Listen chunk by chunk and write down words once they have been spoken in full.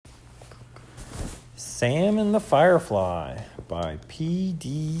Sam and the Firefly by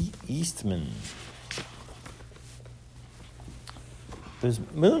P.D. Eastman. The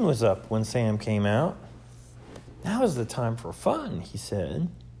moon was up when Sam came out. Now is the time for fun, he said.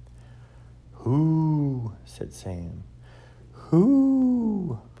 Who, said Sam.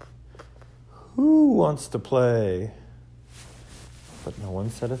 Who wants to play? But no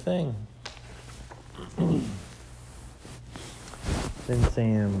one said a thing. Then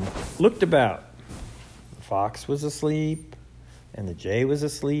Sam looked about. The fox was asleep, and the jay was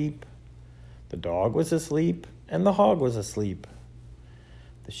asleep. The dog was asleep, and the hog was asleep.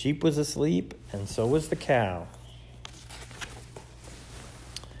 The sheep was asleep, and so was the cow.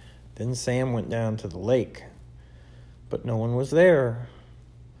 Then Sam went down to the lake, but no one was there.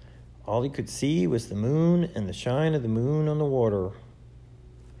 All he could see was the moon and the shine of the moon on the water.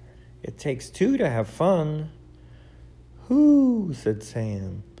 It takes two to have fun. Who, said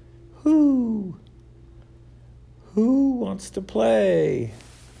Sam. Who wants to play?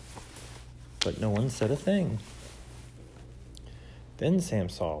 But no one said a thing. Then Sam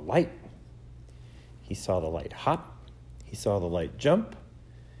saw a light. He saw the light hop. He saw the light jump.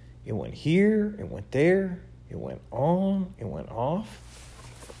 It went here, it went there, it went on, it went off.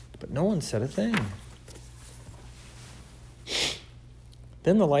 But no one said a thing.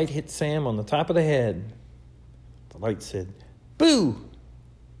 Then the light hit Sam on the top of the head. The light said, "Boo!"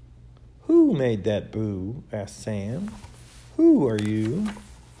 "Who made that boo?" asked Sam. "Who are you?"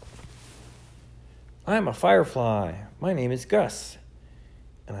 "I'm a firefly. My name is Gus.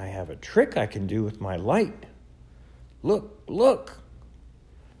 And I have a trick I can do with my light. Look.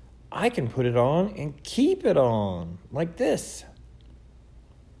 I can put it on and keep it on, like this."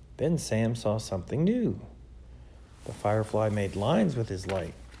 Then Sam saw something new. The firefly made lines with his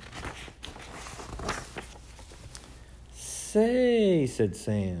light. "Say," said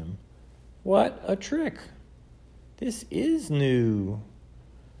Sam, "what a trick. This is new.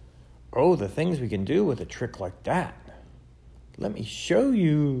 Oh, the things we can do with a trick like that. Let me show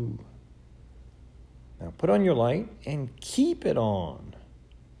you. Now put on your light and keep it on.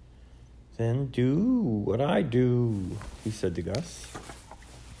 Then do what I do," he said to Gus.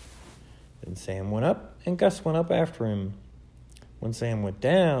 Then Sam went up, and Gus went up after him. When Sam went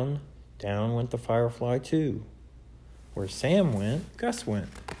down, down went the firefly too. Where Sam went, Gus went.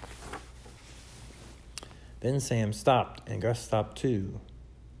 Then Sam stopped, and Gus stopped too.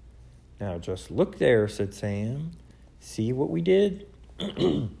 "Now just look there," said Sam. "See what we did?"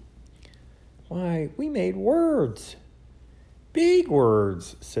 "Why, we made words. Big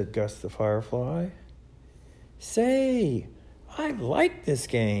words," said Gus the firefly. "Say, I like this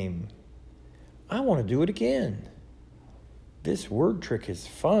game. I want to do it again. This word trick is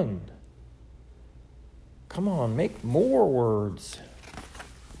fun. Come on, make more words."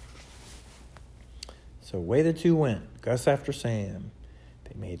 So away the two went, Gus after Sam.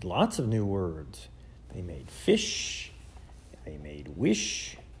 They made lots of new words. They made fish, they made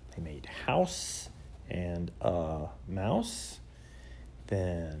wish, they made house and a mouse.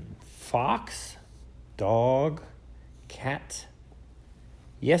 Then fox, dog, cat,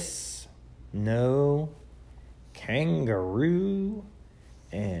 yes, no, kangaroo,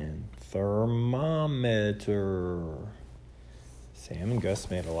 and thermometer. Sam and Gus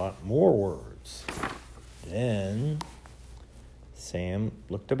made a lot more words. Then Sam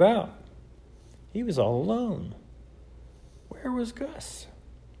looked about. He was all alone. Where was Gus?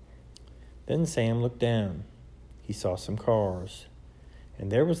 Then Sam looked down. He saw some cars.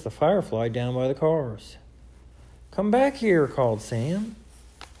 And there was the firefly down by the cars. "Come back here," called Sam.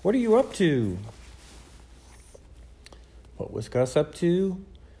 "What are you up to?" What was Gus up to?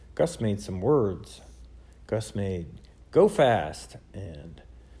 Gus made some words. Gus made go fast and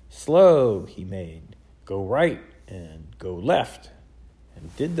slow. He made go right and go left.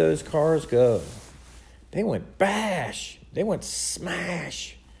 And did those cars go? They went bash. They went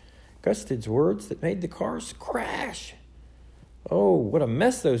smash. Gus did words that made the cars crash. Oh, what a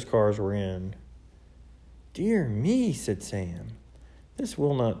mess those cars were in. "Dear me," said Sam. "This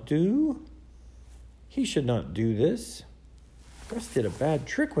will not do. He should not do this. Gus did a bad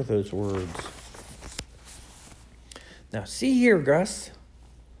trick with those words. Now see here, Gus."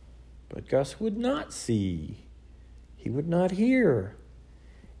 But Gus would not see. He would not hear.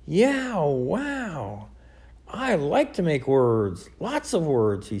 "Yow, wow. I like to make words, lots of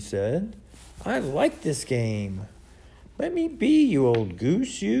words," he said. "I like this game. Let me be, you old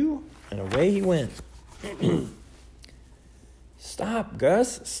goose, you." And away he went. "Stop,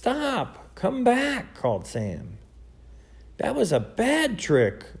 Gus, stop. Come back," called Sam. "That was a bad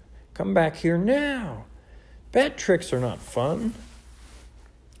trick. Come back here now. Bad tricks are not fun."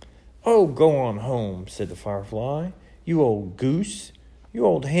 "Oh, go on home," said the firefly. "You old goose, you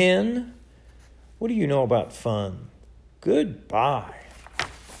old hen. What do you know about fun? Goodbye."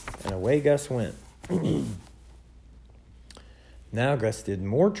 And away Gus went. Now Gus did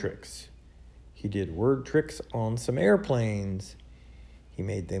more tricks. He did word tricks on some airplanes. He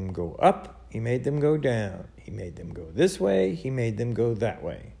made them go up. He made them go down. He made them go this way. He made them go that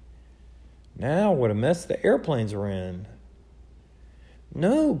way. Now what a mess the airplanes are in.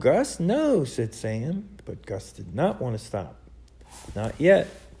 "No, Gus, no," said Sam. But Gus did not want to stop. Not yet.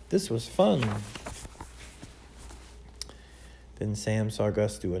 This was fun. Then Sam saw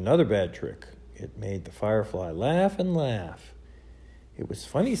Gus do another bad trick. It made the firefly laugh and laugh. It was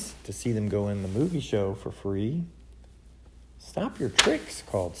funny to see them go in the movie show for free. "Stop your tricks,"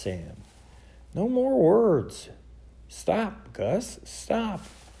 called Sam. "No more words. Stop, Gus, stop.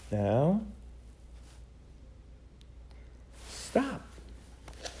 Now, stop."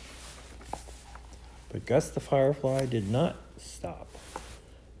 But Gus the firefly did not stop.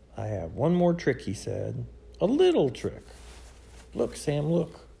 "I have one more trick," he said. "A little trick. Look, Sam,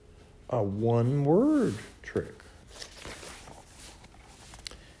 look. A one-word trick."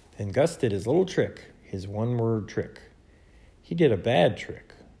 Then Gus did his little trick, his one-word trick. He did a bad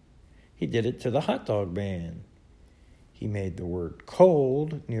trick. He did it to the hot dog man. He made the word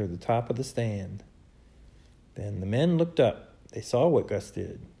cold near the top of the stand. Then the men looked up. They saw what Gus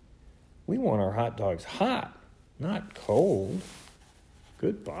did. "We want our hot dogs hot, not cold."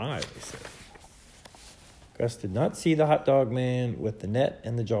 "Goodbye," they said. Gus did not see the hot dog man with the net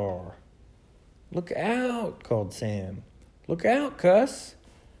and the jar. "Look out," called Sam. "Look out, Gus.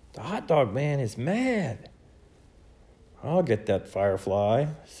 The hot dog man is mad." "I'll get that firefly,"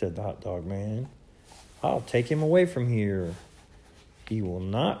 said the hot dog man. "I'll take him away from here. He will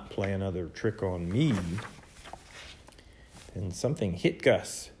not play another trick on me." Then something hit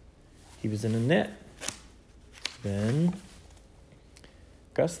Gus. He was in a net. Then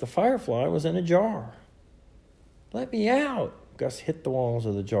Gus the firefly was in a jar. "Let me out!" Gus hit the walls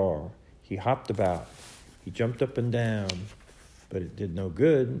of the jar. He hopped about. He jumped up and down. But it did no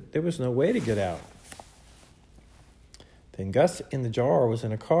good. There was no way to get out. Then Gus in the jar was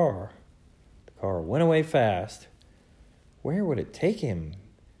in a car. The car went away fast. Where would it take him?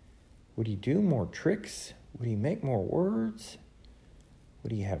 Would he do more tricks? Would he make more words?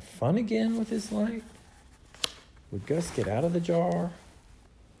 Would he have fun again with his life? Would Gus get out of the jar?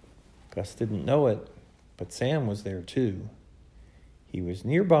 Gus didn't know it, but Sam was there too. He was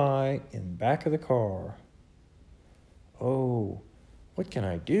nearby in back of the car. "Oh, what can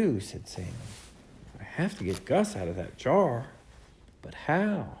I do?" said Sam. "I have to get Gus out of that jar. But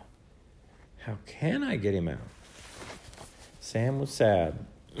how? How can I get him out?" Sam was sad.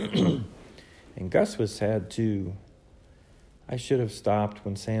 And Gus was sad too. "I should have stopped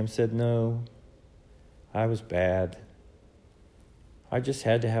when Sam said no. I was bad. I just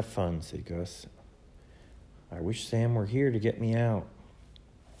had to have fun," said Gus. "I wish Sam were here to get me out."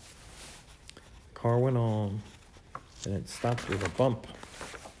 The car went on. Then it stopped with a bump.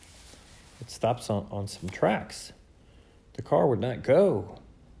 It stops on some tracks. The car would not go.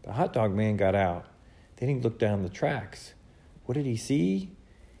 The hot dog man got out. Then he looked down the tracks. What did he see?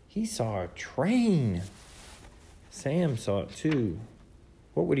 He saw a train. Sam saw it too.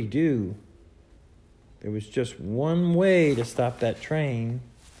 What would he do? There was just one way to stop that train.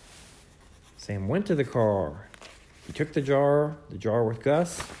 Sam went to the car. He took the jar with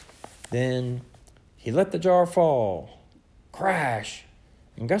Gus. Then he let the jar fall. Crash!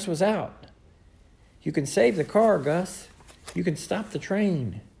 And Gus was out. "You can save the car, Gus. You can stop the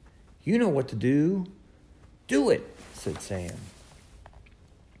train. You know what to do. Do it," said Sam.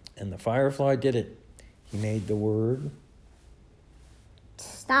 And the firefly did it. He made the word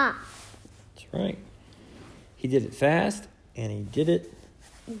stop. That's right. He did it fast, and he did it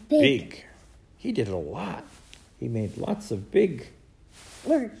big. He did it a lot. He made lots of big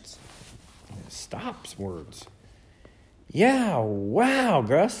words. Stops words. "Yeah, wow,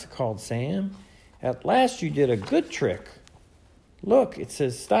 Gus," called Sam. "At last you did a good trick. Look, it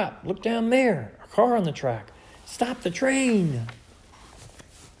says stop. Look down there. A car on the track. Stop the train."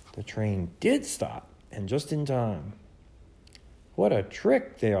 The train did stop, and just in time. "What a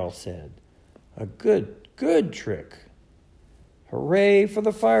trick," they all said. "A good trick. Hooray for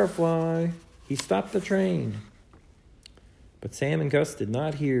the firefly. He stopped the train." But Sam and Gus did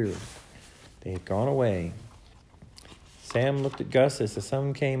not hear. They had gone away. Sam looked at Gus as the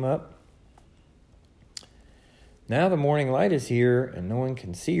sun came up. "Now the morning light is here, and no one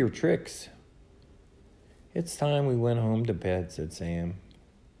can see your tricks." "It's time we went home to bed," said Sam.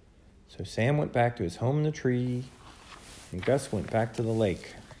 So Sam went back to his home in the tree, and Gus went back to the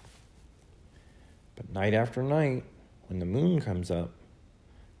lake. But night after night, when the moon comes up,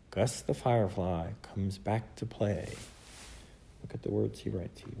 Gus the Firefly comes back to play. Look at the words he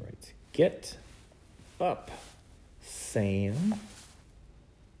writes. He writes, "Get up, Sam."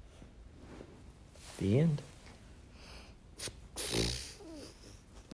 The end.